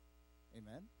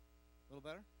Amen. A little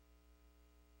better?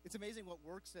 It's amazing what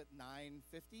works at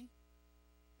 9:50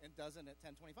 and doesn't at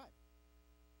 10:25.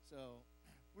 So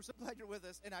we're so glad you're with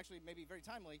us, and actually maybe very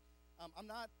timely. I'm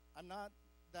not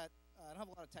that I don't have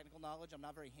a lot of technical knowledge. I'm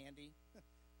not very handy.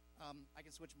 I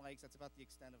can switch mics. That's about the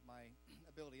extent of my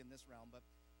ability in this realm.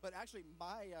 But actually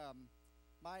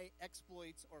my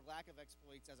exploits or lack of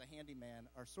exploits as a handyman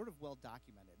are sort of well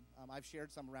documented. I've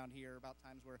shared some around here about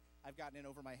times where I've gotten in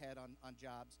over my head on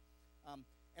jobs.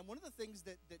 And one of the things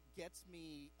that gets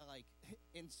me like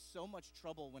in so much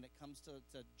trouble when it comes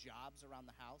to jobs around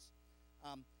the house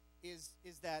is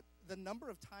that the number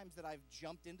of times that I've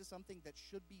jumped into something that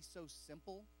should be so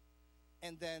simple,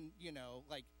 and then,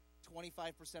 like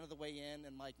 25% of the way in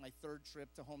and like my third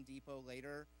trip to Home Depot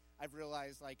later, I've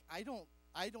realized like I don't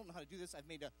know how to do this. I've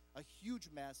made a huge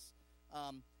mess.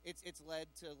 It's led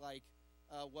to like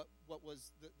what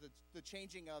was the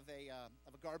changing of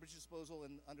a garbage disposal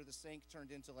under the sink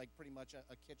turned into like pretty much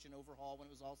a kitchen overhaul when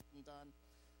it was all said and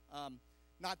done.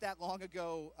 Not that long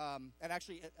ago, and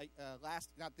actually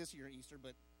not this year Easter,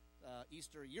 but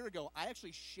Easter a year ago, I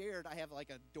have like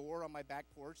a door on my back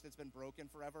porch that's been broken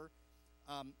forever,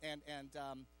 and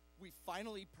we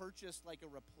finally purchased like a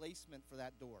replacement for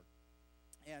that door,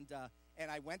 and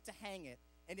I went to hang it,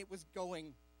 and it was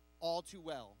going all too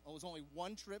well. It was only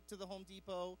one trip to the Home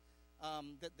Depot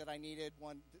that I needed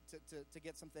one to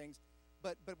get some things,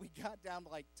 but we got down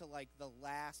to the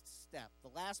last step, the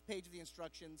last page of the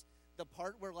instructions, the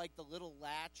part where like the little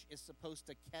latch is supposed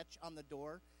to catch on the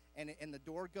door, and the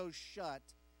door goes shut,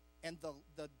 and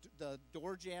the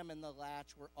door jamb and the latch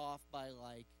were off by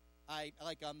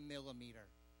like a millimeter.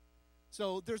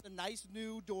 So there's a nice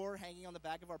new door hanging on the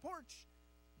back of our porch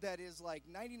that is like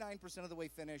 99% of the way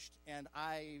finished, and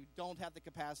I don't have the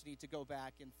capacity to go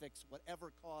back and fix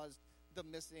whatever caused the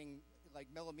missing like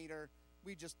millimeter.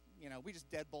 We just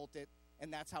deadbolt it,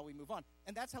 and that's how we move on.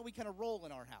 And that's how we kind of roll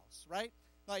in our house, right?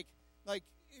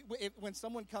 When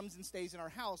someone comes and stays in our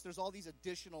house, there's all these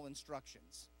additional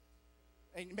instructions.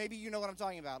 And maybe you know what I'm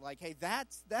talking about. Like, hey,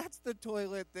 that's the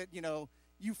toilet that,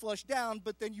 you flush down,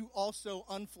 but then you also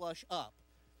unflush up,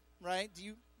 right? Do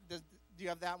you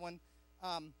have that one?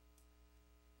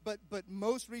 But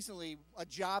most recently, a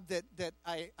job that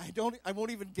I won't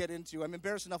even get into. I'm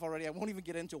embarrassed enough already. I won't even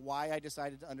get into why I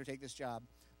decided to undertake this job.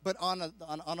 But on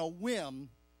a whim,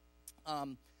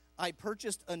 I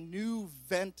purchased a new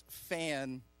vent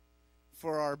fan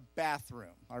for our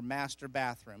bathroom, our master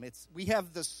bathroom. We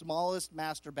have the smallest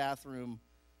master bathroom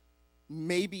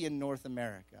maybe in North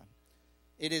America.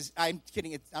 It is. I'm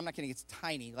kidding. I'm not kidding. It's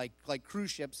tiny. Like cruise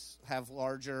ships have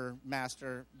larger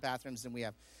master bathrooms than we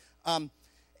have.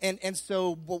 And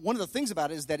so one of the things about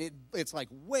it is that it's like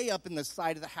way up in the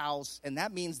side of the house, and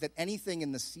that means that anything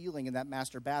in the ceiling in that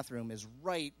master bathroom is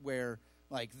right where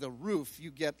like the roof. You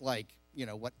get like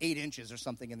 8 inches or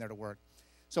something in there to work.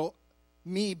 So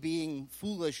me being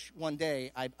foolish one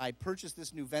day, I purchased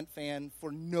this new vent fan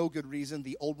for no good reason.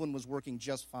 The old one was working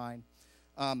just fine.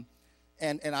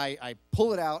 And I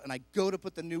pull it out, and I go to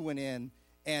put the new one in,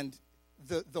 and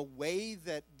the way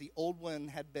that the old one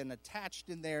had been attached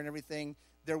in there and everything,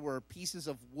 there were pieces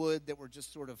of wood that were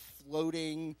just sort of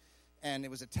floating, and it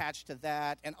was attached to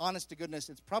that. And honest to goodness,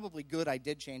 it's probably good I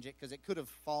did change it, because it could have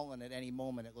fallen at any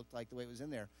moment. It looked like the way it was in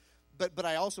there. But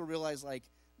I also realized, like,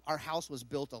 our house was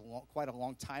built quite a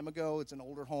long time ago. It's an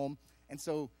older home. And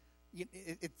so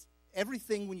it's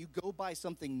everything, when you go buy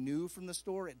something new from the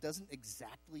store, it doesn't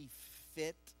exactly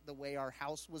fit the way our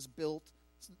house was built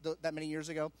that many years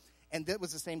ago. And that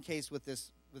was the same case with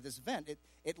this vent.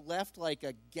 It left like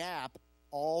a gap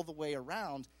all the way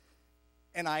around.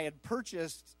 And I had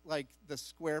purchased like the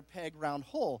square peg round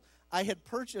hole. I had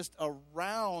purchased a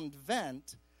round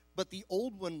vent, but the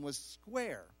old one was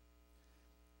square.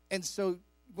 And so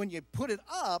when you put it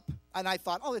up, and I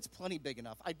thought, it's plenty big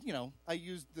enough. I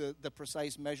used the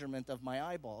precise measurement of my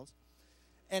eyeballs,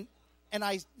 and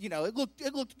I,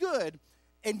 it looked good.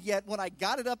 And yet when I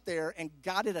got it up there and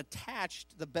got it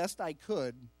attached the best I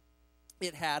could,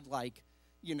 it had like,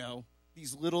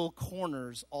 these little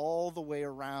corners all the way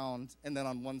around, and then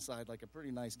on one side like a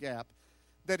pretty nice gap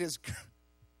that is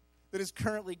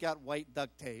currently got white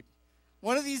duct tape.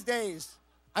 One of these days,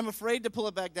 I'm afraid to pull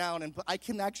it back down, and I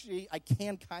can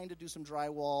kind of do some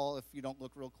drywall if you don't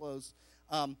look real close.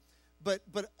 But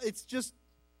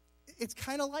it's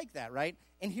kind of like that, right?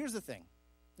 And here's the thing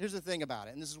about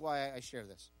it, and this is why I share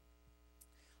this.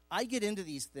 I get into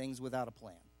these things without a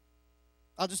plan.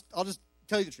 I'll just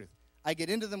tell you the truth. I get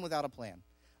into them without a plan.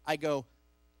 I go,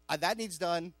 that needs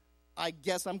done. I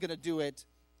guess I'm going to do it,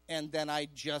 and then I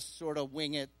just sort of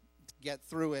wing it, get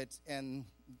through it, and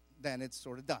then it's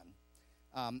sort of done.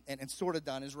 and sort of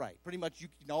done is right. Pretty much you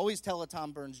can always tell a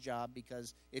Tom Burns job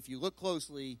because if you look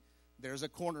closely, there's a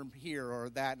corner here or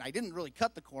that. And I didn't really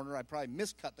cut the corner. I probably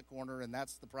miscut the corner, and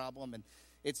that's the problem. And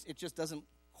it just doesn't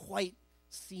quite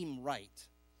seem right.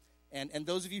 And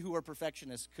those of you who are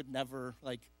perfectionists could never,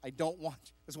 I don't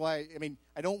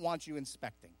want you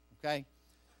inspecting, okay?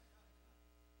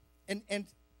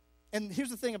 And here's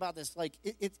the thing about this,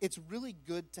 it's really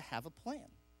good to have a plan.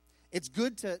 It's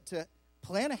good to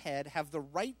plan ahead, have the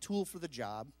right tool for the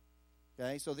job,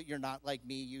 okay, so that you're not like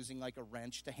me using like a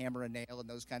wrench to hammer a nail and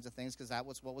those kinds of things because that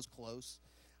was what was close.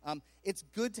 It's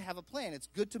good to have a plan. It's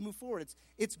good to move forward.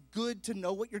 It's good to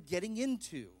know what you're getting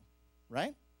into,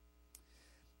 right?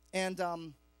 And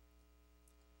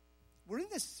we're in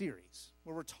this series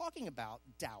where we're talking about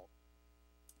doubt.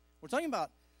 We're talking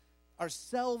about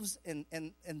ourselves and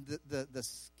the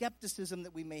skepticism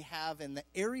that we may have and the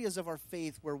areas of our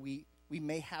faith where we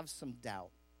may have some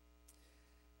doubt.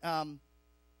 And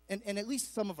at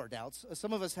least some of our doubts.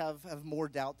 Some of us have more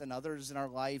doubt than others in our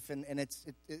life, and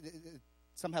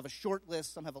some have a short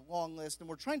list, some have a long list, and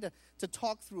we're trying to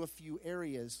talk through a few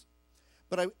areas.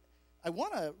 But I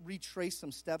want to retrace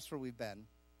some steps where we've been,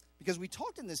 because we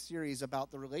talked in this series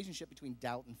about the relationship between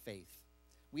doubt and faith.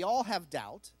 We all have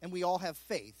doubt, and we all have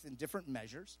faith in different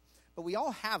measures, but we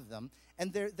all have them,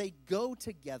 and they go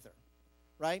together,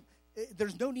 right?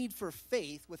 There's no need for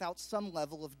faith without some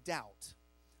level of doubt.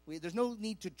 There's no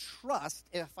need to trust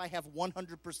if I have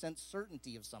 100%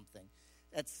 certainty of something.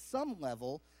 At some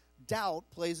level, doubt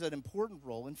plays an important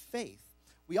role in faith.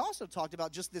 We also talked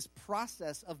about just this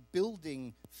process of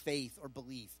building faith or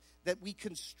belief, that we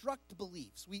construct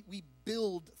beliefs. We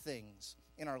build things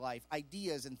in our life,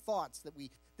 ideas and thoughts that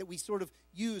we sort of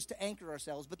use to anchor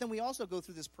ourselves. But then we also go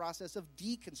through this process of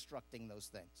deconstructing those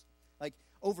things. Like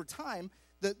over time,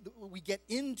 we get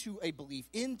into a belief,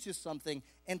 into something,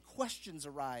 and questions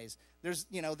arise. There's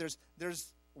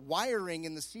wiring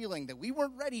in the ceiling that we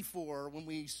weren't ready for when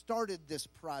we started this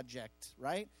project,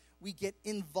 right? We get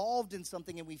involved in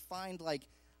something and we find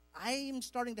I'm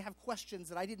starting to have questions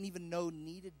that I didn't even know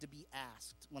needed to be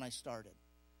asked when I started.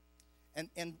 And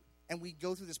we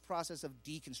go through this process of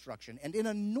deconstruction. And in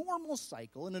a normal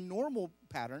cycle, in a normal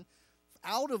pattern,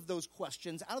 out of those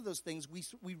questions, out of those things,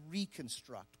 we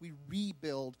reconstruct. We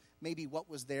rebuild maybe what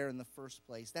was there in the first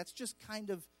place. That's just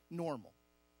kind of normal,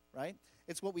 right?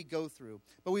 It's what we go through.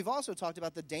 But we've also talked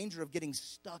about the danger of getting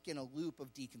stuck in a loop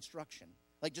of deconstruction,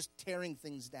 like just tearing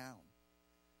things down,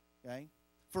 okay?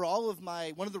 For all of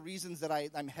one of the reasons that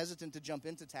I'm hesitant to jump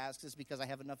into tasks is because I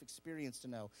have enough experience to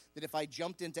know that if I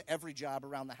jumped into every job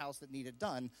around the house that needed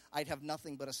done, I'd have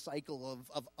nothing but a cycle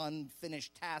of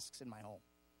unfinished tasks in my home,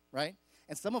 right?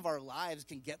 And some of our lives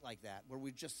can get like that, where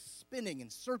we're just spinning and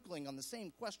circling on the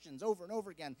same questions over and over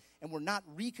again, and we're not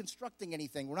reconstructing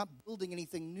anything. We're not building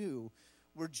anything new.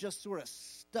 We're just sort of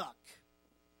stuck,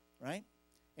 right?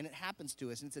 And it happens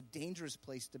to us, and it's a dangerous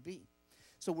place to be.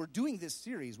 So we're doing this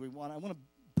series. I want to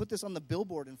put this on the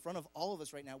billboard in front of all of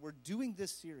us right now. We're doing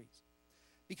this series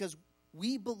because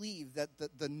we believe that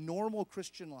the normal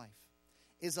Christian life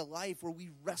is a life where we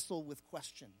wrestle with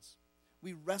questions.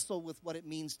 We wrestle with what it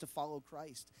means to follow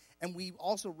Christ. And we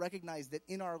also recognize that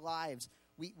in our lives,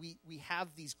 we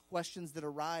have these questions that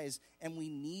arise, and we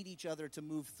need each other to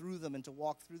move through them and to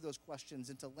walk through those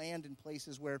questions and to land in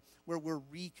places where we're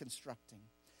reconstructing.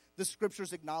 The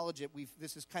scriptures acknowledge it.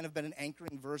 This has kind of been an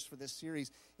anchoring verse for this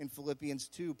series in Philippians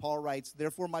 2. Paul writes,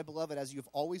 "Therefore, my beloved, as you have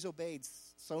always obeyed,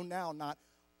 so now, not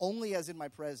only as in my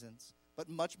presence, but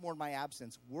much more in my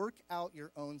absence, work out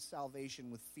your own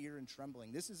salvation with fear and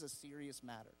trembling." This is a serious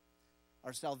matter.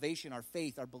 Our salvation, our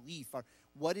faith, our belief,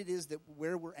 what it is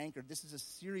where we're anchored, this is a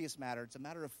serious matter. It's a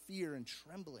matter of fear and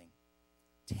trembling.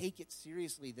 Take it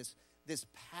seriously, this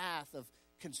path of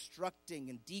constructing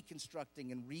and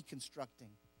deconstructing and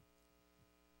reconstructing.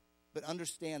 But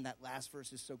understand that last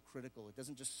verse is so critical. It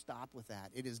doesn't just stop with that.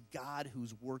 It is God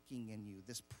who's working in you.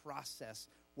 This process,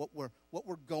 what we're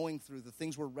going through, the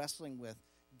things we're wrestling with,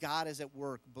 God is at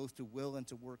work both to will and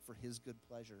to work for his good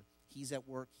pleasure. He's at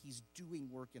work. He's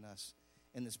doing work in us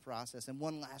in this process. And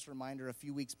one last reminder, a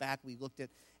few weeks back we looked at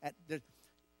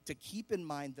to keep in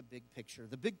mind the big picture.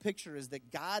 The big picture is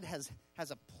that God has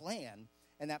a plan,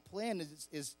 and that plan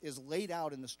is laid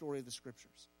out in the story of the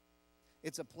scriptures.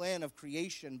 It's a plan of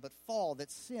creation, but fall, that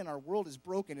sin, our world is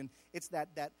broken, and it's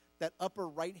that upper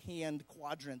right-hand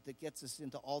quadrant that gets us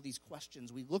into all these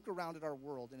questions. We look around at our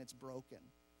world, and it's broken,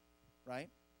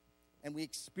 right? And we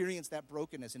experience that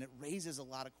brokenness, and it raises a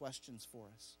lot of questions for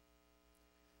us.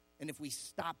 And if we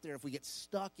stop there, if we get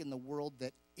stuck in the world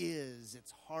that is,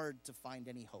 it's hard to find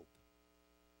any hope.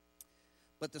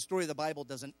 But the story of the Bible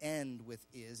doesn't end with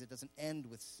is. It doesn't end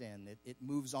with sin. It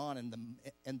moves on,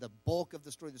 and the bulk of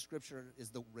the story of the Scripture is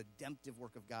the redemptive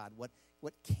work of God, what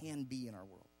can be in our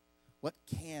world, what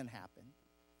can happen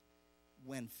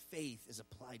when faith is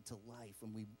applied to life,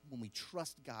 when we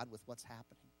trust God with what's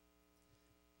happening.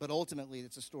 But ultimately,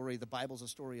 it's a story, the Bible's a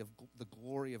story of the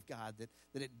glory of God,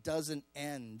 that it doesn't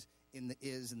end in the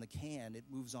is and the can. It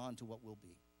moves on to what will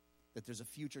be, that there's a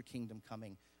future kingdom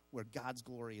coming where God's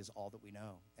glory is all that we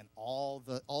know, and all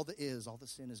the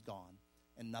sin is gone,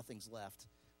 and nothing's left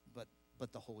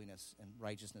but the holiness and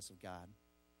righteousness of God.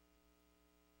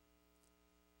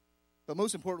 But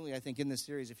most importantly, I think in this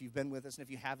series, if you've been with us, and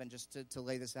if you haven't, just to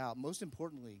lay this out, most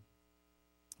importantly,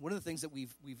 one of the things that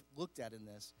we've looked at in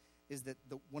this is that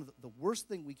the worst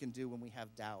thing we can do when we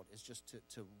have doubt is just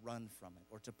to run from it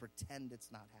or to pretend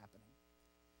it's not happening.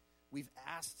 We've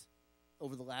asked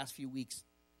over the last few weeks,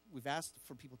 we've asked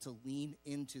for people to lean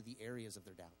into the areas of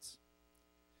their doubts.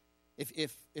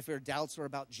 If their doubts are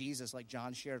about Jesus, like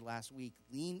John shared last week,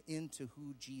 lean into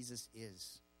who Jesus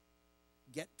is.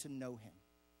 Get to know him.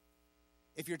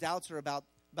 If your doubts are about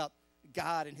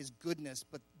God and his goodness,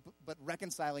 but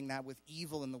reconciling that with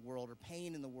evil in the world or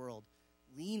pain in the world,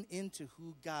 lean into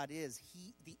who God is.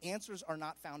 The answers are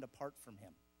not found apart from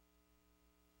him.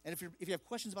 And if you have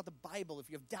questions about the Bible, if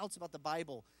you have doubts about the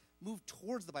Bible, move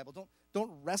towards the Bible.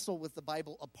 Don't wrestle with the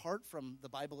Bible apart from the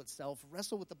Bible itself.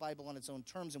 Wrestle with the Bible on its own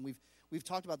terms. And we've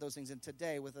talked about those things. And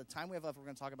today, with the time we have left, we're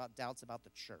going to talk about doubts about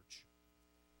the church.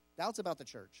 Doubts about the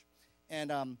church.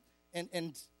 And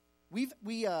we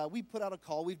put out a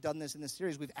call. We've done this in this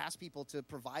series. We've asked people to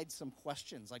provide some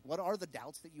questions, like what are the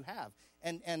doubts that you have?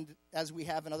 And as we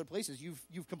have in other places,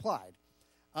 you've complied.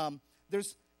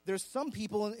 There's some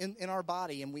people in our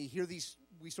body, and we hear these.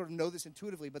 We sort of know this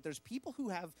intuitively, but there's people who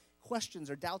have questions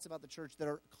or doubts about the church that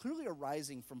are clearly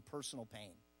arising from personal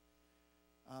pain.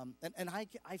 And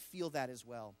I feel that as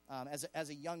well. As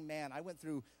a young man, I went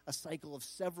through a cycle of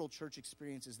several church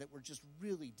experiences that were just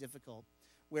really difficult,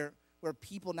 where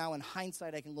people now in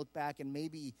hindsight I can look back and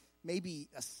maybe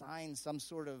assign some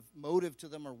sort of motive to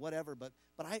them or whatever, but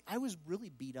I was really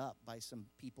beat up by some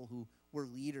people who were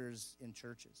leaders in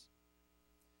churches.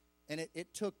 And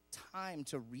it took time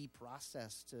to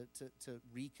reprocess, to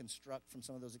reconstruct from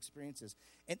some of those experiences.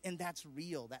 And that's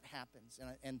real. That happens.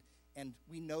 And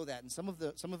we know that. And some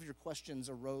of your questions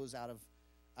arose out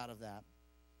of that.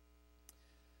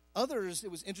 Others,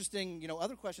 it was interesting,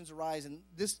 other questions arise, and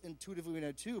this intuitively we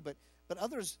know too, but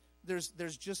others,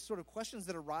 there's just sort of questions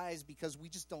that arise because we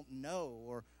just don't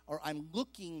know, or I'm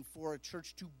looking for a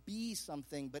church to be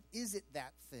something, but is it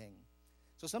that thing?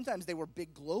 So sometimes they were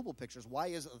big global pictures. Why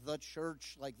is the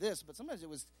church like this? But sometimes it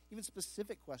was even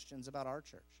specific questions about our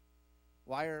church.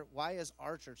 Why is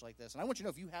our church like this? And I want you to know,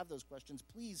 if you have those questions,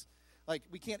 please,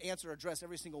 we can't address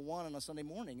every single one on a Sunday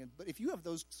morning. But if you have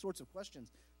those sorts of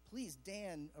questions, please,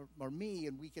 Dan or me,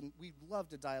 and we'd love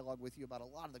to dialogue with you about a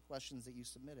lot of the questions that you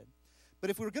submitted. But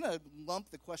if we were going to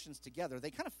lump the questions together, they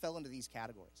kind of fell into these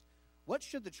categories. What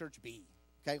should the church be?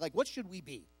 Okay, what should we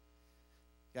be?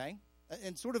 Okay?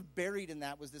 And sort of buried in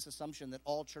that was this assumption that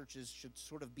all churches should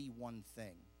sort of be one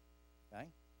thing. Okay?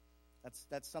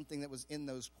 That's something that was in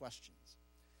those questions.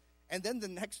 And then the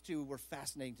next two were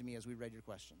fascinating to me as we read your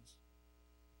questions.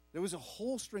 There was a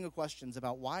whole string of questions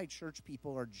about why church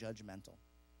people are judgmental.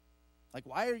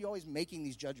 Why are you always making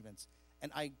these judgments?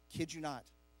 And I kid you not,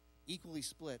 equally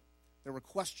split, there were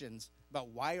questions about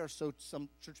why are some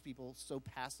church people so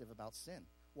passive about sin?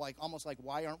 Almost like,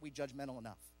 why aren't we judgmental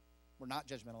enough? We're not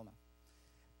judgmental enough.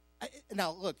 Now,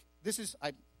 look,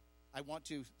 I want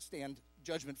to stand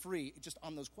judgment-free just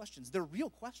on those questions. They're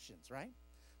real questions, right?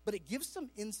 But it gives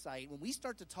some insight. When we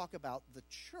start to talk about the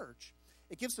church,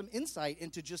 it gives some insight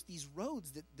into just these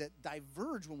roads that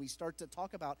diverge when we start to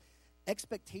talk about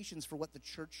expectations for what the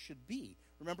church should be.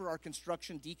 Remember our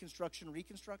construction, deconstruction,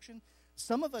 reconstruction?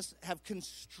 Some of us have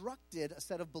constructed a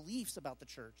set of beliefs about the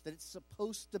church, that it's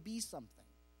supposed to be something.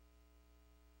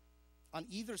 On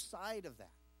either side of that.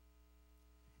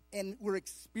 And we're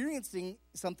experiencing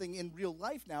something in real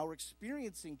life now. We're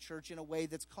experiencing church in a way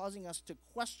that's causing us to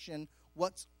question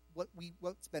what's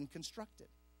been constructed.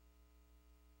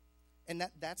 And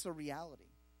that's a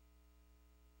reality.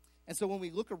 And so when we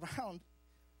look around,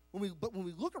 when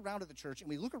we look around at the church and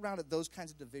we look around at those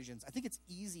kinds of divisions, I think it's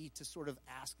easy to sort of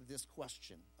ask this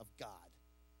question of God.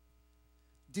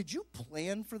 Did you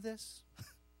plan for this?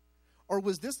 Or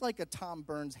was this like a Tom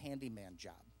Burns handyman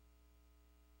job?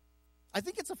 I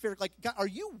think it's a fair, God, are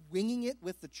you winging it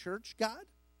with the church, God?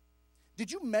 Did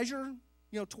you measure,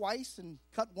 twice and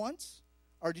cut once?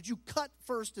 Or did you cut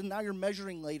first and now you're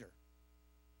measuring later?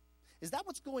 Is that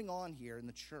what's going on here in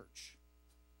the church?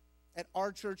 At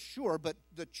our church, sure, but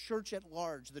the church at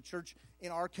large, the church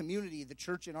in our community, the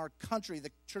church in our country,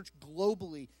 the church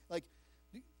globally, like,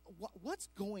 what's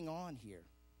going on here?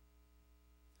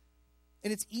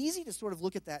 And it's easy to sort of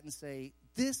look at that and say,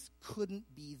 this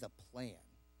couldn't be the plan,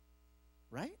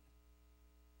 right?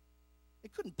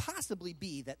 It couldn't possibly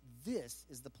be that this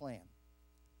is the plan.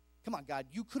 Come on, God,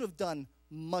 you could have done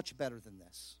much better than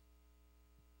this.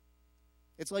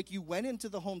 It's like you went into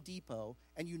the Home Depot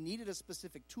and you needed a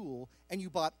specific tool and you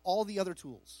bought all the other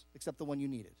tools except the one you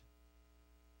needed.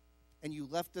 And you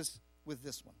left us with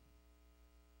this one.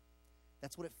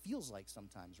 That's what it feels like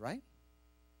sometimes, right?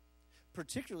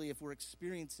 Particularly if we're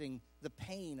experiencing the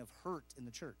pain of hurt in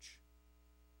the church.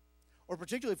 Or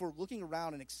particularly if we're looking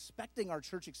around and expecting our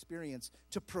church experience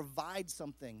to provide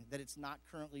something that it's not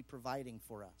currently providing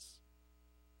for us.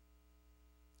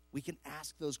 We can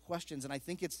ask those questions, and I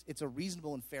think it's a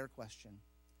reasonable and fair question.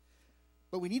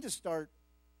 But we need to start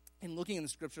in looking in the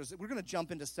scriptures. We're going to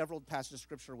jump into several passages of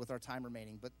scripture with our time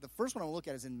remaining, but the first one I want to look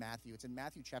at is in Matthew. It's in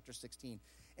Matthew chapter 16.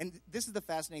 And this is the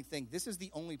fascinating thing. This is the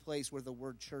only place where the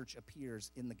word church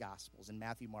appears in the Gospels, in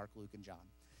Matthew, Mark, Luke, and John.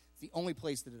 It's the only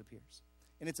place that it appears.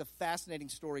 And it's a fascinating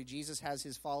story. Jesus has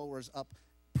his followers up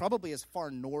probably as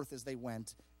far north as they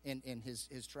went in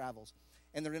his travels.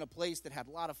 And they're in a place that had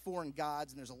a lot of foreign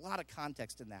gods, and there's a lot of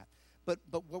context in that. But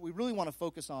what we really want to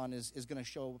focus on is going to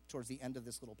show towards the end of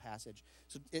this little passage.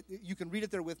 So you can read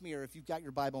it there with me, or if you've got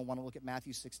your Bible and want to look at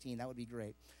Matthew 16, that would be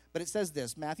great. But it says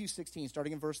this, Matthew 16,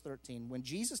 starting in verse 13, when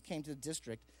Jesus came to the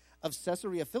district of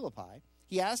Caesarea Philippi,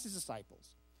 he asked his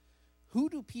disciples, who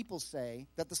do people say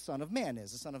that the Son of Man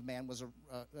is? The Son of Man was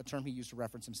a term he used to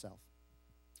reference himself.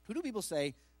 Who do people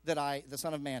say that the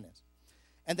Son of Man is?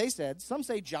 And they said, some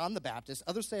say John the Baptist,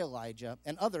 others say Elijah,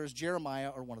 and others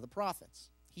Jeremiah or one of the prophets.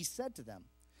 He said to them,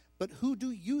 but who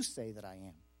do you say that I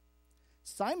am?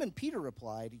 Simon Peter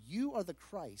replied, you are the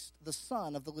Christ, the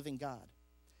Son of the living God.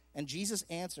 And Jesus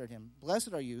answered him,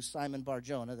 blessed are you, Simon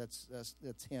Bar-Jonah, that's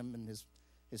him and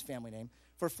his family name,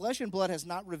 for flesh and blood has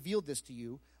not revealed this to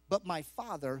you, but my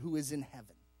Father who is in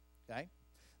heaven. Okay?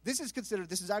 This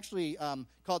is actually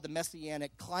called the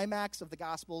messianic climax of the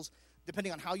Gospels.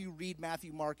 Depending on how you read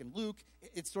Matthew, Mark, and Luke,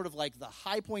 it's sort of like the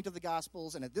high point of the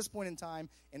Gospels. And at this point in time,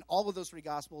 in all of those three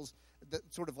Gospels,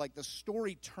 sort of like the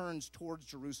story turns towards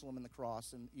Jerusalem and the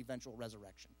cross and eventual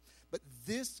resurrection. But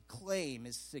this claim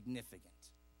is significant.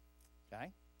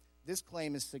 Okay? This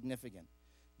claim is significant.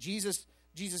 Jesus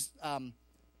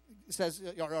says,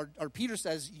 or Peter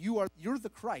says, you're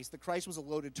the Christ. The Christ was a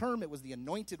loaded term. It was the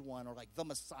anointed one, or like the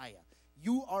Messiah.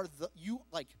 You're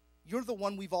the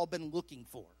one we've all been looking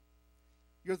for.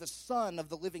 You're the Son of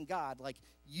the living God. Like,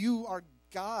 you are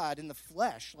God in the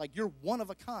flesh. Like, you're one of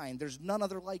a kind. There's none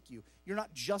other like you. You're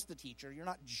not just a teacher. You're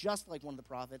not just like one of the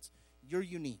prophets. You're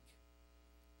unique.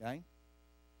 Okay?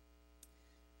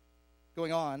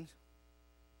 Going on,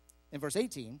 in verse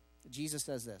 18, Jesus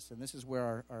says this, and this is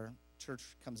where our church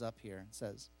comes up here. It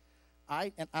says,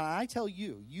 I tell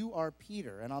you, you are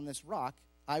Peter, and on this rock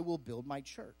I will build my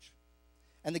church,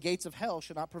 and the gates of hell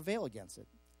shall not prevail against it.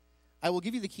 I will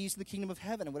give you the keys to the kingdom of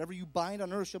heaven, and whatever you bind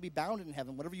on earth shall be bound in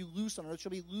heaven. Whatever you loose on earth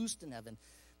shall be loosed in heaven.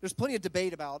 There's plenty of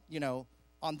debate about,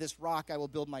 on this rock I will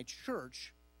build my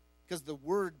church, because the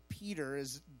word Peter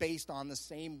is based on the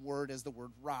same word as the word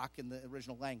rock in the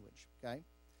original language, okay?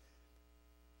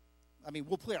 I mean,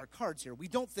 we'll play our cards here. We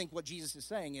don't think what Jesus is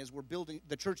saying is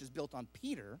the church is built on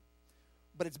Peter,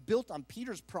 but it's built on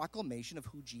Peter's proclamation of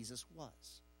who Jesus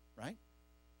was, right?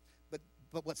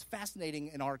 But what's fascinating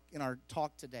in our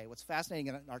talk today, what's fascinating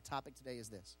in our topic today is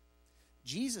this.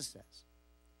 Jesus says,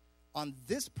 on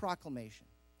this proclamation,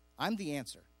 I'm the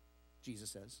answer,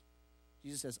 Jesus says.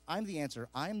 Jesus says, I'm the answer.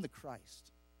 I'm the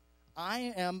Christ.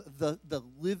 I am the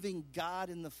living God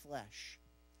in the flesh.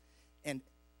 And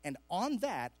on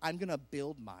that, I'm going to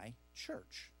build my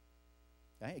church.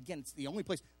 Okay? Again, it's the only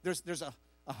place. There's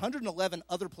 111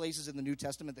 other places in the New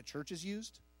Testament that church is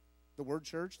used. The word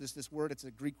church, this word, it's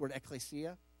a Greek word,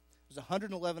 ekklesia. There's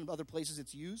 111 other places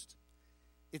it's used.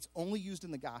 It's only used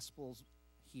in the Gospels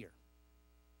here.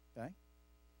 Okay?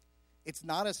 It's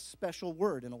not a special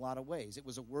word in a lot of ways. It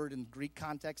was a word in Greek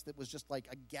context that was just like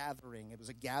a gathering. It was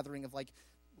a gathering of like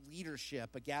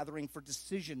leadership, a gathering for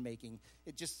decision making.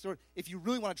 It just sort of, if you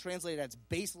really want to translate it at its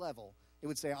base level, it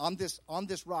would say, on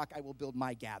this rock I will build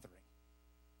my gathering.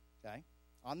 Okay?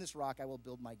 On this rock I will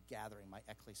build my gathering, my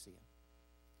ekklesia.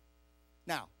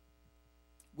 Now,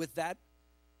 with that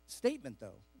statement,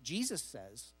 though, Jesus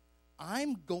says,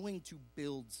 I'm going to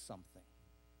build something.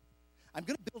 I'm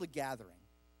going to build a gathering.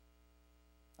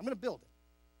 I'm going to build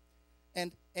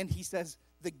it. And he says,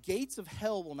 the gates of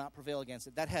hell will not prevail against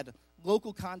it. That had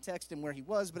local context in where he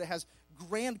was, but it has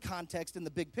grand context in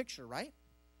the big picture, right?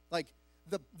 Like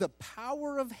the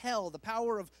power of hell, the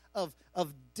power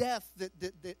of death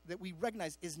that we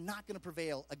recognize is not going to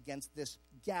prevail against this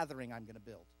gathering I'm going to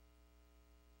build.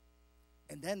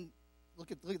 And then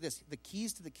look at this. The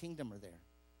keys to the kingdom are there.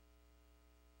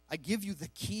 I give you the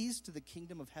keys to the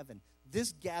kingdom of heaven.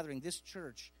 This gathering, this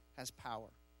church has power.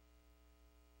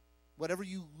 Whatever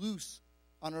you loose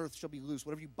on earth shall be loose.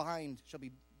 Whatever you bind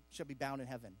shall be bound in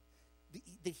heaven.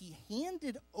 That he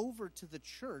handed over to the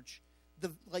church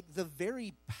the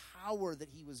very power that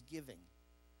he was giving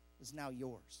is now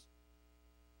yours.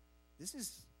 This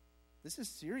is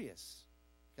serious.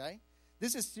 Okay?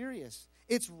 This is serious.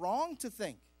 It's wrong to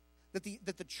think that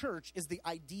the church is the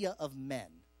idea of men.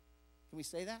 Can we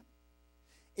say that?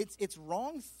 It's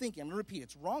wrong thinking. I'm going to repeat.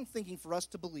 It's wrong thinking for us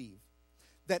to believe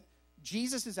that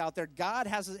Jesus is out there, God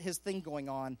has his thing going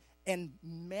on, and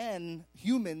men,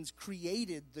 humans,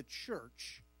 created the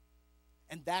church,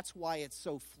 and that's why it's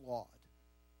so flawed.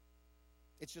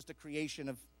 It's just a creation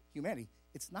of humanity.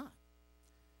 It's not.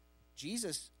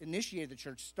 Jesus initiated the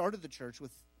church, started the church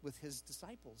with his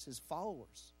disciples, his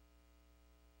followers.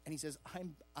 And he says,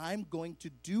 I'm going to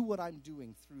do what I'm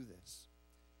doing through this.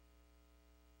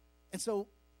 And so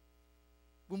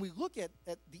when we look at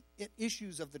the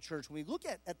issues of the church, when we look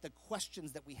at the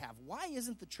questions that we have, why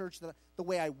isn't the church the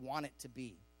way I want it to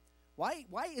be? Why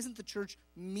isn't the church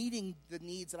meeting the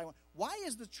needs that I want? Why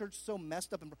is the church so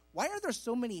messed up? And why are there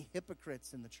so many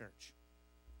hypocrites in the church?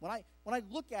 When I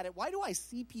look at it, why do I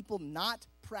see people not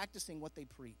practicing what they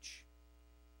preach?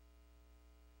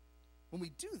 When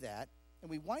we do that, and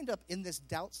we wind up in this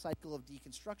doubt cycle of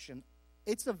deconstruction,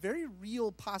 it's a very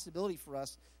real possibility for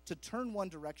us to turn one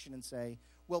direction and say,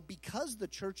 well, because the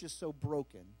church is so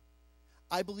broken,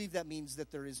 I believe that means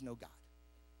that there is no God.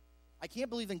 I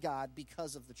can't believe in God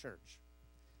because of the church.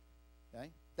 Okay?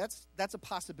 That's a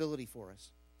possibility for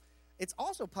us. It's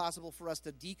also possible for us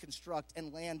to deconstruct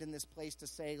and land in this place to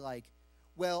say, like,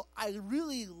 well, I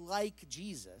really like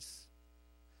Jesus,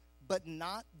 but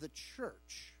not the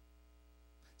church.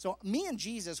 So me and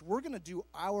Jesus, we're going to do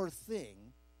our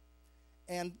thing,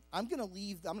 and I'm going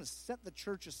to set the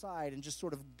church aside and just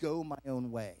sort of go my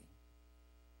own way.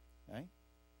 Okay?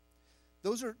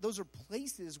 Those are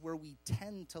places where we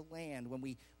tend to land when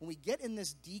we get in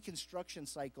this deconstruction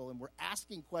cycle and we're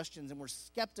asking questions and we're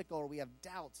skeptical or we have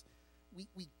doubts.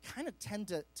 We kind of tend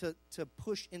to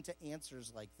push into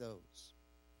answers like those.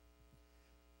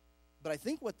 But I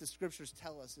think what the scriptures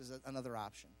tell us is another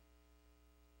option.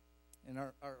 In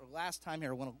our last time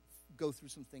here, I want to go through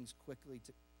some things quickly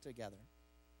together.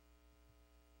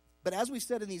 But as we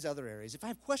said in these other areas, if I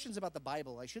have questions about the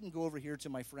Bible, I shouldn't go over here to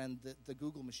my friend, the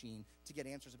Google machine, to get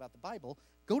answers about the Bible.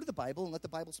 Go to the Bible and let the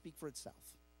Bible speak for itself.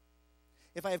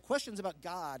 If I have questions about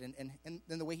God and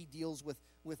the way he deals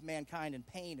with mankind and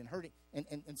pain and hurting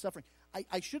and suffering,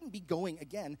 I shouldn't be going,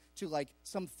 again, to like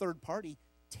some third party.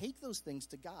 Take those things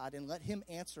to God and let him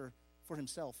answer for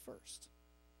himself first.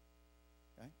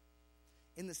 Okay?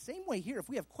 In the same way here, if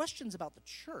we have questions about the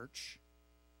church,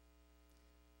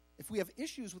 if we have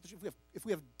issues with the church, if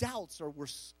we have doubts or we're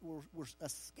a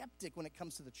skeptic when it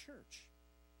comes to the church,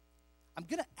 I'm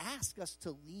going to ask us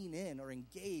to lean in or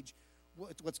engage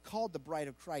what's called the bride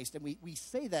of Christ. And we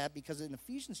say that because in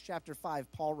Ephesians chapter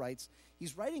 5, Paul writes,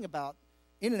 he's writing about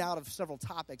in and out of several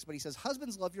topics, but he says,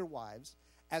 husbands, love your wives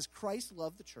as Christ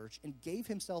loved the church and gave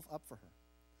himself up for her,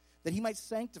 that he might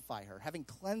sanctify her, having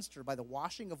cleansed her by the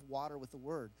washing of water with the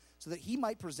word, so that he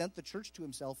might present the church to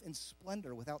himself in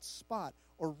splendor, without spot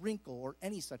or wrinkle or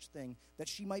any such thing, that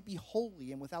she might be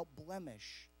holy and without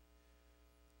blemish.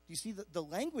 You see, the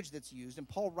language that's used, and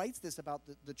Paul writes this about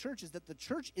the church, is that the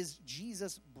church is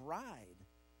Jesus' bride.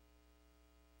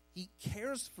 He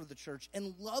cares for the church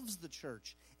and loves the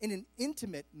church in an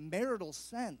intimate marital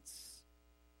sense,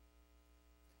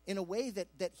 in a way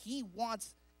that he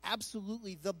wants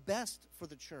absolutely the best for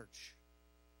the church.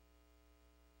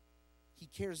 He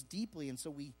cares deeply, and so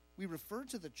we refer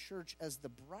to the church as the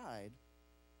bride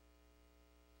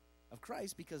of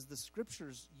Christ because the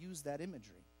scriptures use that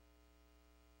imagery.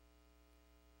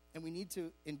 And we need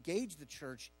to engage the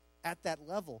church at that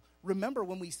level. Remember,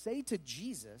 when we say to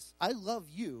Jesus, I love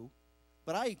you,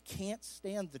 but I can't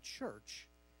stand the church,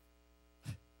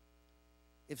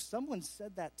 if someone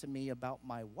said that to me about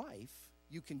my wife,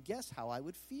 you can guess how I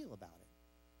would feel about it.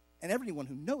 And everyone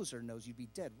who knows her knows you'd be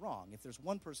dead wrong. If there's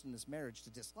one person in this marriage to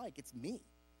dislike, it's me,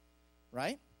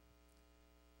 right?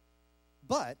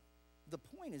 But the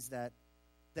point is that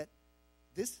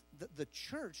the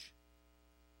church,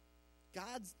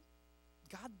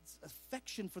 God's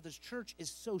affection for this church is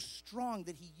so strong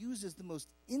that he uses the most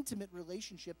intimate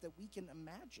relationship that we can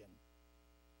imagine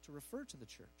to refer to the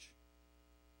church.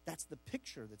 That's the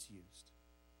picture that's used.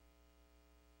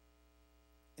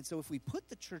 And so if we put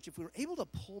the church, if we were able to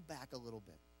pull back a little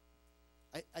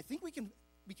bit, I think we can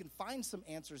find some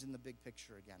answers in the big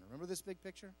picture again. Remember this big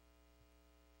picture?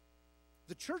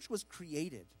 The church was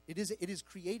created. It is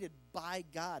created by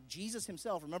God. Jesus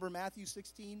himself, remember Matthew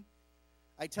 16?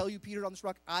 I tell you, Peter, on this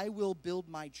rock, I will build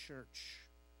my church.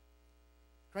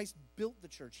 Christ built the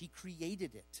church. He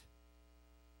created it.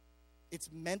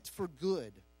 It's meant for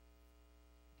good.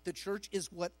 The church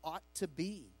is what ought to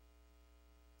be.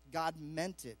 God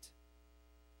meant it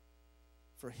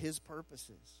for his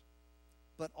purposes.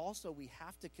 But also we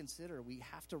have to consider, we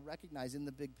have to recognize in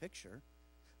the big picture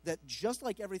that just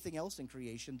like everything else in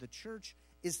creation, the church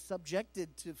is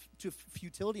subjected to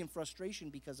futility and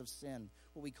frustration because of sin,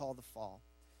 what we call the fall.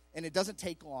 And it doesn't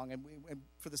take long, and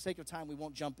for the sake of time, we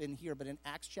won't jump in here, but in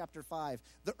Acts chapter 5,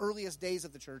 the earliest days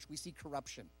of the church, we see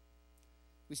corruption.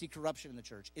 We see corruption in the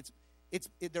church.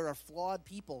 There are flawed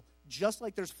people, just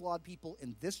like there's flawed people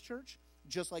in this church,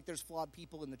 just like there's flawed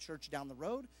people in the church down the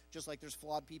road, just like there's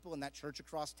flawed people in that church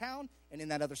across town and in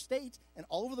that other state and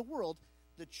all over the world.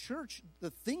 The church, the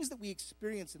things that we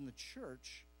experience in the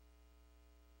church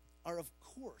are, of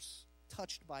course,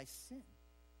 touched by sin.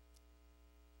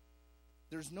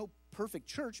 There's no perfect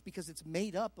church because it's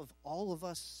made up of all of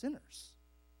us sinners.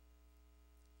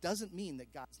 Doesn't mean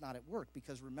that God's not at work,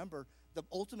 because remember, the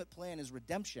ultimate plan is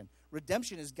redemption.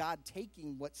 Redemption is God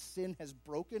taking what sin has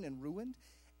broken and ruined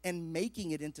and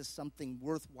making it into something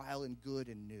worthwhile and good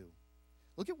and new.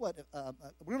 Look at what, we're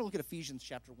going to look at Ephesians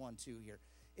chapter 1, 2 here.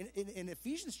 In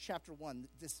Ephesians chapter 1,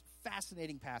 this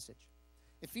fascinating passage,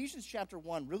 Ephesians chapter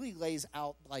 1 really lays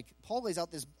out, Paul lays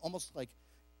out this almost like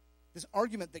this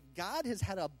argument that God has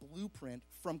had a blueprint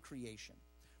from creation.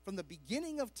 From the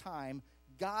beginning of time,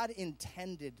 God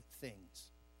intended things.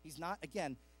 He's not,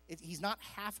 again, he's not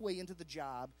halfway into the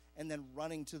job and then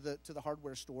running to the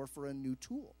hardware store for a new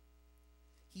tool.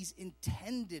 He's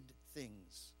intended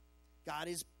things. God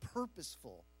is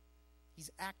purposeful. He's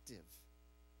active.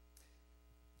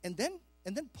 And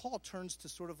then Paul turns to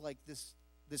sort of like this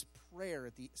prayer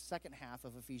at the second half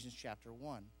of Ephesians chapter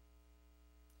 1.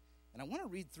 And I want to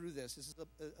read through this. This is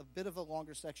a bit of a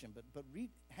longer section, but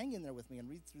hang in there with me and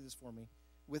read through this for me.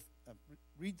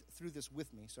 Read through this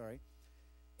with me, sorry.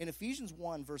 In Ephesians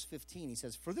 1, verse 15, he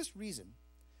says, "For this reason,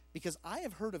 because I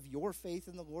have heard of your faith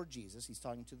in the Lord Jesus," he's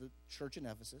talking to the church in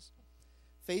Ephesus,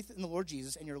 "faith in the Lord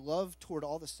Jesus and your love toward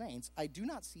all the saints, I do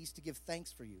not cease to give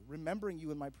thanks for you, remembering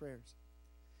you in my prayers,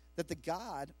 that the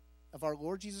God of our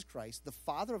Lord Jesus Christ, the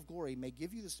Father of glory, may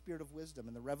give you the spirit of wisdom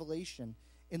and the revelation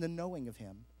in the knowing of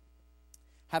him,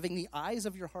 having the eyes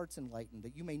of your hearts enlightened,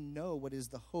 that you may know what is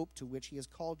the hope to which he has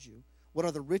called you, what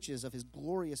are the riches of his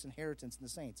glorious inheritance in the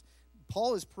saints."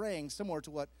 Paul is praying similar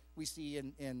to what we see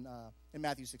in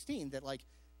Matthew 16, that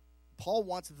Paul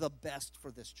wants the best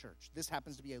for this church. This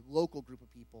happens to be a local group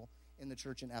of people in the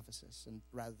church in Ephesus, and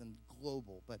rather than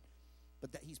global, but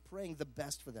that he's praying the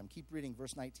best for them. Keep reading,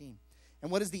 verse 19.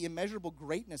 "And what is the immeasurable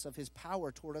greatness of his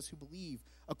power toward us who believe,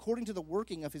 according to the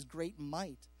working of his great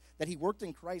might, that he worked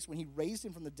in Christ when he raised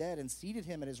him from the dead and seated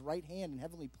him at his right hand in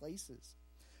heavenly places,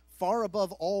 far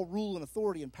above all rule and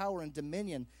authority and power and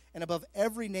dominion, and above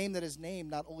every name that is named,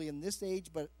 not only in this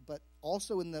age, but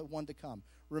also in the one to come."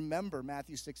 Remember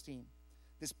Matthew 16,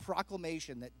 this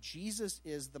proclamation that Jesus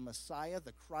is the Messiah,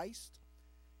 the Christ.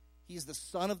 He's the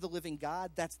Son of the living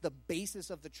God. That's the basis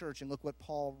of the church. And look what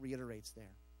Paul reiterates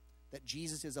there, that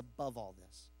Jesus is above all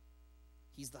this.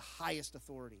 He's the highest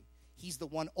authority. He's the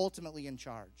one ultimately in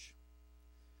charge.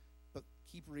 But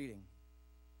keep reading.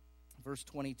 Verse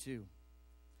 22.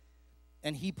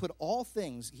 "And he put all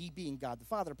things," he being God the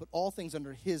Father, "put all things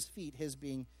under his feet," his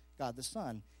being God the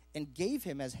Son, "and gave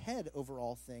him as head over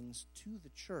all things to the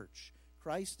church."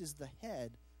 Christ is the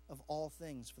head of all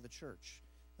things for the church.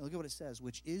 And look at what it says,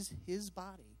 "which is his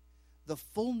body, the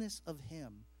fullness of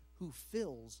him who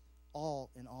fills all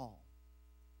in all."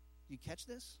 Do you catch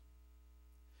this?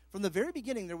 From the very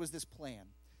beginning, there was this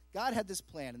plan. God had this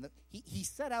plan, and he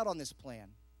set out on this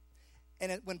plan.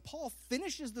 And when Paul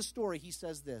finishes the story, he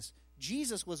says this: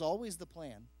 Jesus was always the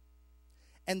plan,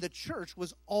 and the church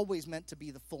was always meant to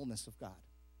be the fullness of God.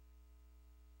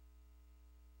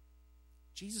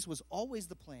 Jesus was always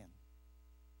the plan,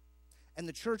 and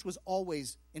the church was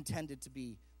always intended to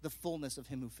be the fullness of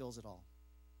him who fills it all.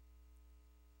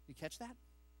 You catch that?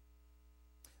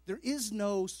 There is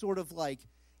no sort of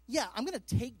I'm going to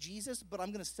take Jesus, but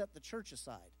I'm going to set the church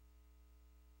aside.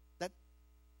 That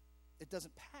it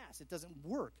doesn't pass. It doesn't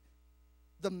work.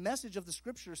 the message of the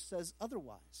Scripture says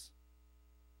otherwise.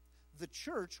 The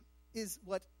church is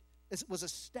what was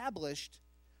established,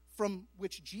 from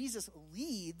which Jesus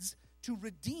leads to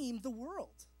redeem the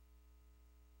world.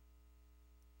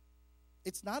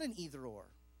 It's not an either or.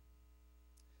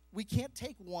 We can't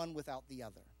take one without the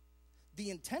other. The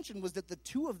intention was that the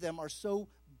two of them are so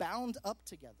bound up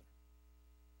together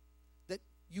that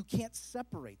you can't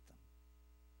separate them.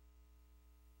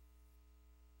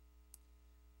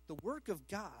 The work of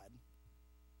God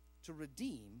to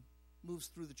redeem moves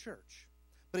through the church.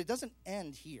 But it doesn't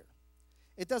end here.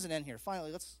 It doesn't end here.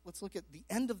 Finally, let's look at the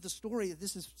end of the story.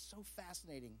 This is so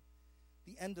fascinating.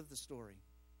 The end of the story.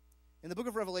 In the book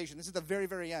of Revelation, this is the very,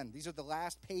 very end. These are the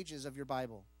last pages of your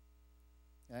Bible.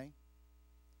 Okay?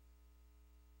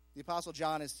 The Apostle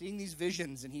John is seeing these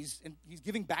visions, and he's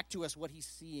giving back to us what he's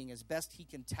seeing as best he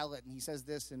can tell it. And he says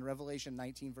this in Revelation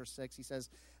 19, verse 6. He says,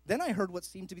 "Then I heard what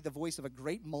seemed to be the voice of a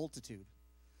great multitude,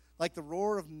 like the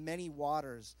roar of many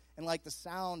waters, and like the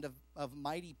sound of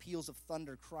mighty peals of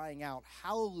thunder, crying out,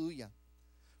 'Hallelujah!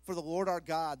 For the Lord our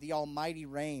God, the Almighty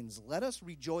reigns. Let us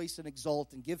rejoice and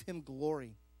exult and give him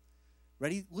glory.'"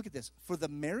 Ready? Look at this. "For the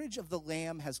marriage of the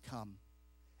Lamb has come,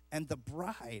 and the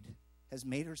bride has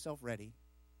made herself ready.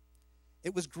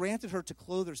 It was granted her to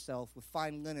clothe herself with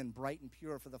fine linen, bright and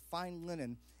pure, for the fine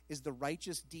linen is the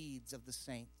righteous deeds of the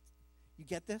saints." You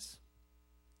get this?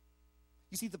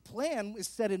 You see, the plan is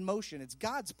set in motion. It's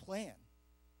God's plan.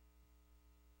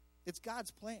 It's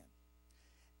God's plan.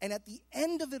 And at the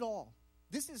end of it all,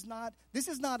 this is not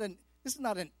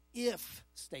an if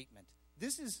statement.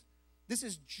 This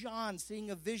is John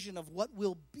seeing a vision of what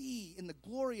will be in the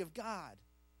glory of God.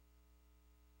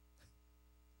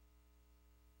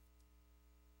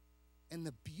 And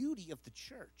the beauty of the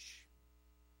church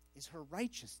is her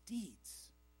righteous deeds.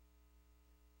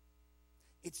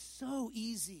 It's so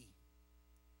easy.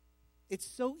 It's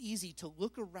so easy to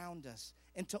look around us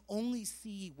and to only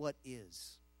see what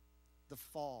is. The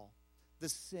fall, the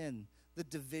sin, the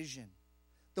division,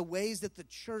 the ways that the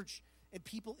church and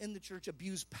people in the church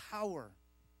abuse power.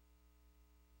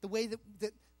 The way that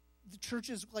the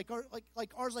churches like ours,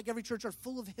 like every church, are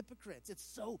full of hypocrites. It's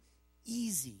so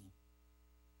easy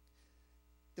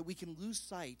that we can lose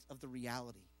sight of the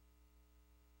reality.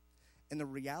 And the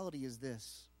reality is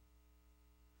this: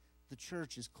 the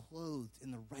church is clothed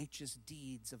in the righteous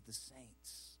deeds of the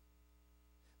saints.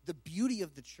 The beauty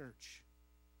of the church.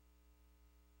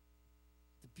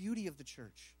 The beauty of the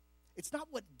church. It's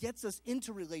not what gets us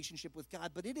into relationship with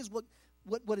God, but it is what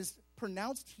is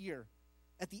pronounced here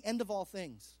at the end of all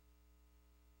things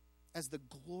as the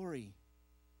glory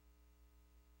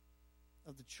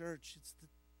of the church. It's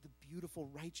the beautiful,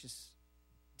 righteous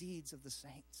deeds of the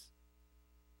saints.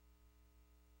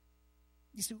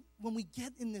 You see, when we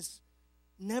get in this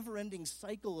never-ending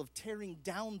cycle of tearing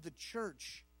down the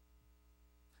church,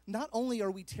 not only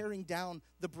are we tearing down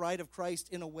the bride of Christ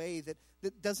in a way that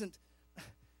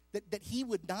he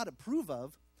would not approve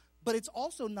of, but it's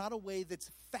also not a way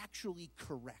that's factually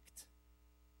correct.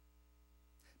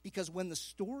 Because when the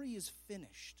story is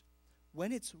finished,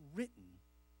 when it's written,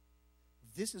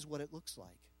 this is what it looks like.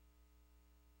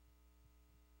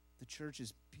 The church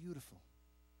is beautiful.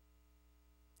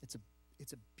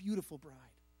 It's a beautiful bride.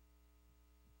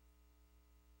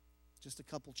 Just a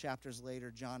couple chapters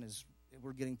later,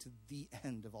 we're getting to the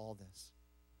end of all this.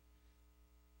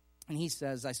 And he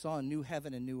says, "I saw a new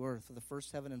heaven and new earth, for the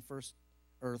first heaven and first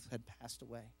earth had passed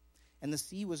away, and the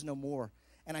sea was no more.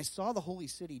 And I saw the holy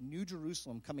city, New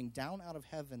Jerusalem, coming down out of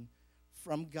heaven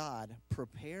from God,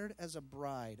 prepared as a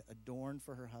bride adorned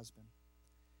for her husband.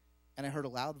 And I heard a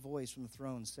loud voice from the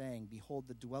throne saying, 'Behold,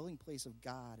 the dwelling place of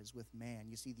God is with man.'"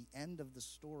 You see, the end of the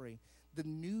story, the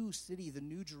new city, the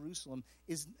New Jerusalem,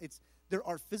 there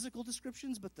are physical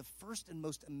descriptions, but the first and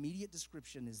most immediate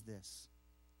description is this: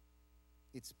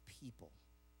 it's people.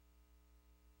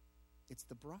 It's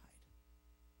the bride.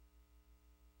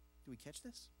 Do we catch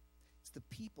this? It's the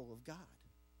people of God.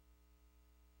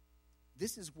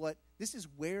 This is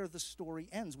where the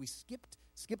story ends. We skip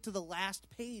to the last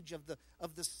page of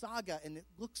the saga, and it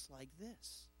looks like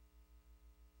this: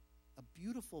 a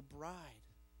beautiful bride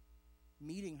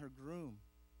meeting her groom.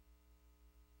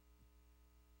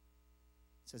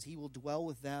 It says he will dwell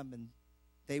with them, and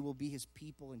they will be his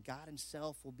people, and God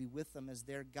himself will be with them as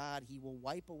their God. He will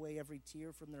wipe away every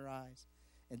tear from their eyes,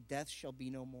 and death shall be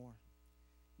no more.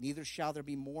 Neither shall there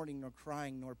be mourning, nor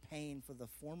crying, nor pain, for the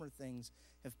former things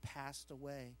have passed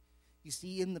away. You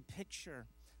see, in the picture,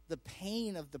 the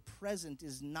pain of the present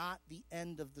is not the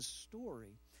end of the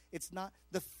story. It's not,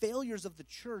 the failures of the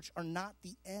church are not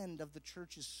the end of the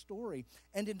church's story.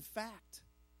 And in fact,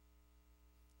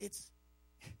 it's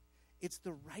It's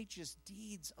the righteous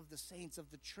deeds of the saints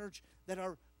of the church that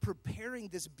are preparing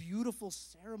this beautiful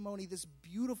ceremony, this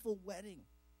beautiful wedding.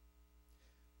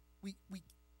 We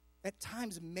at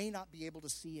times may not be able to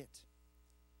see it.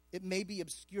 It may be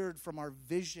obscured from our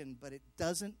vision, but it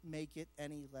doesn't make it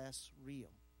any less real.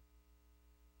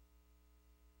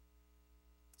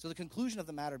 So the conclusion of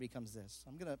the matter becomes this.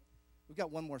 We've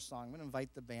got one more song. I'm going to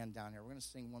invite the band down here. We're going to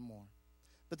sing one more.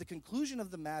 But the conclusion of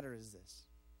the matter is this.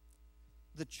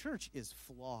 The church is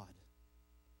flawed.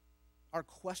 Our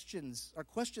questions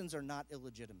are not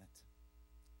illegitimate.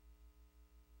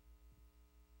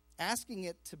 Asking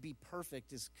it to be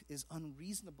perfect is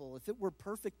unreasonable. If it were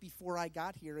perfect before I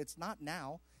got here, it's not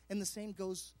now. And the same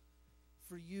goes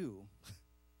for you.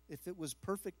 If it was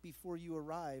perfect before you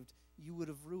arrived, you would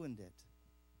have ruined it.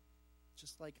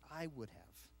 Just like I would have.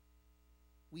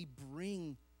 We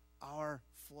bring our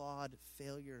flawed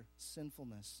failure,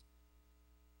 sinfulness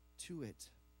to it.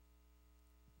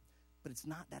 But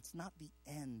that's not the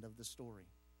end of the story.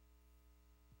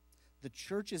 The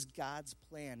church is God's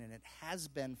plan, and it has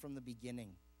been from the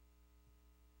beginning.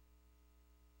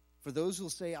 For those who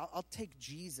will say, I'll take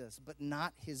Jesus, but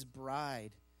not his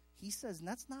bride, he says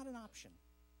that's not an option.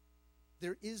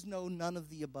 There is none of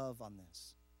the above on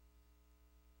this.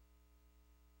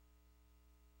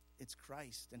 It's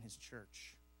Christ and his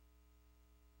church.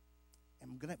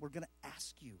 And we're going to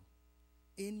ask you,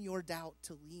 in your doubt,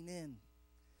 to lean in,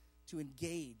 to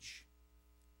engage,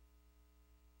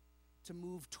 to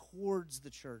move towards the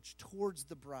church, towards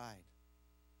the bride.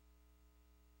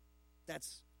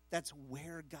 That's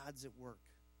where God's at work.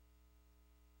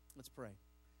 Let's pray.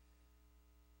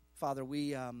 Father,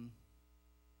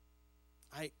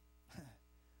 I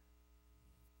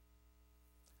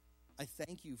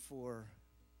thank you for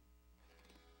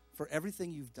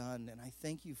everything you've done, and I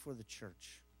thank you for the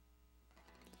church.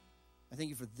 I thank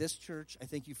you for this church. I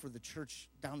thank you for the church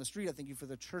down the street. I thank you for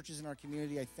the churches in our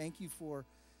community. I thank you for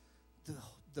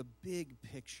the big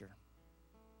picture,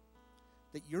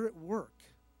 that you're at work.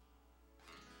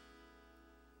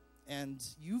 And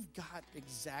you've got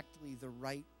exactly the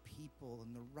right people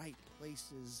in the right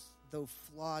places. Though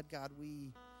flawed, God,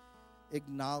 we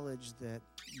acknowledge that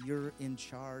you're in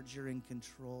charge, you're in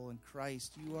control. And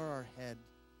Christ, you are our head.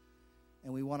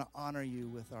 And we want to honor you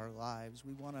with our lives.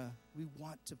 We want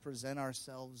to present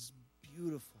ourselves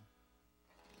beautiful.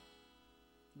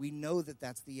 We know that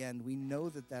that's the end. We know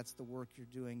that that's the work you're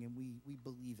doing, and we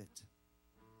believe it.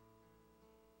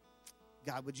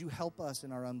 God, would you help us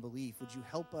in our unbelief? Would you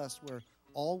help us where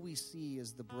all we see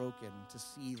is the broken, to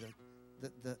see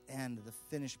the end, the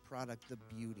finished product, the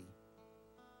beauty?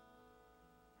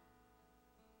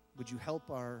 Would you help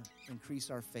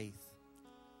increase our faith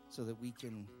so that we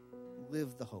can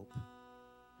live the hope?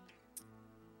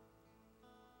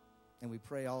 And we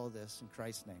pray all of this in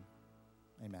Christ's name.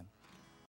 Amen.